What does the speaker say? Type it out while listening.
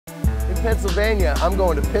Pennsylvania, I'm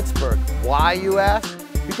going to Pittsburgh. Why, you ask?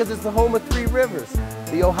 Because it's the home of three rivers,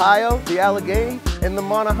 the Ohio, the Allegheny, and the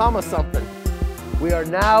Monahama something. We are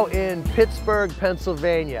now in Pittsburgh,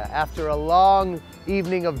 Pennsylvania. After a long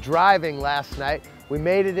evening of driving last night, we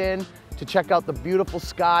made it in to check out the beautiful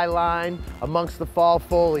skyline amongst the fall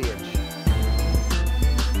foliage.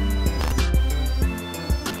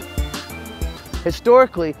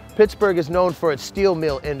 Historically, Pittsburgh is known for its steel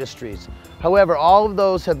mill industries. However, all of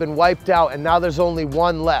those have been wiped out and now there's only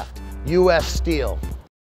one left, U.S. Steel.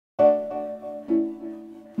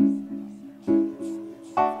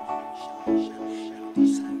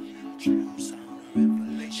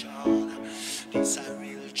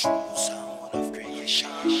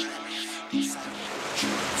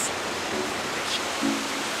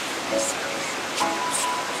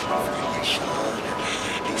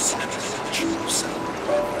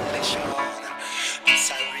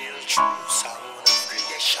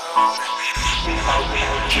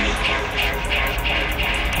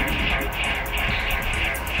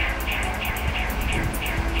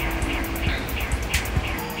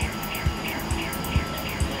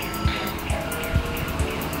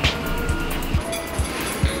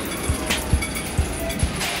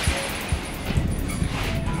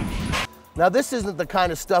 Now this isn't the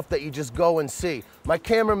kind of stuff that you just go and see. My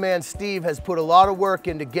cameraman Steve has put a lot of work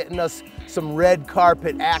into getting us some red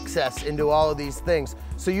carpet access into all of these things,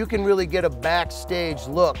 so you can really get a backstage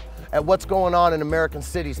look at what's going on in American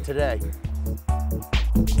cities today.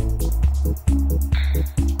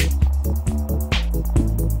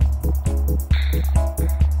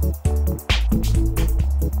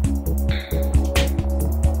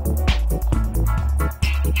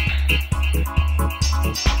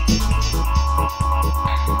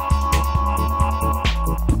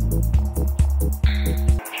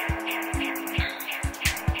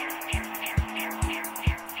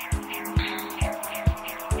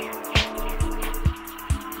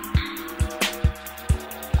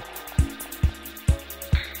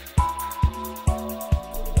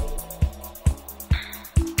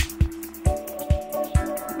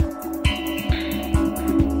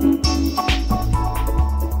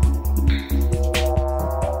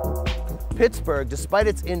 Pittsburgh, despite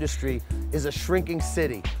its industry, is a shrinking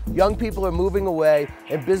city. Young people are moving away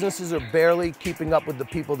and businesses are barely keeping up with the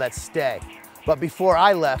people that stay. But before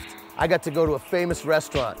I left, I got to go to a famous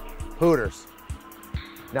restaurant, Hooters.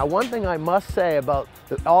 Now, one thing I must say about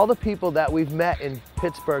all the people that we've met in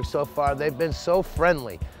Pittsburgh so far, they've been so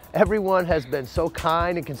friendly. Everyone has been so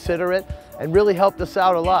kind and considerate and really helped us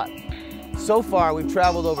out a lot. So far, we've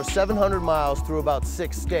traveled over 700 miles through about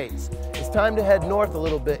 6 states. It's time to head north a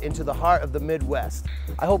little bit into the heart of the Midwest.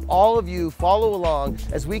 I hope all of you follow along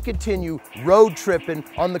as we continue road tripping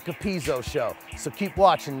on the Capizzo show. So keep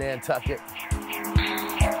watching, Nantucket.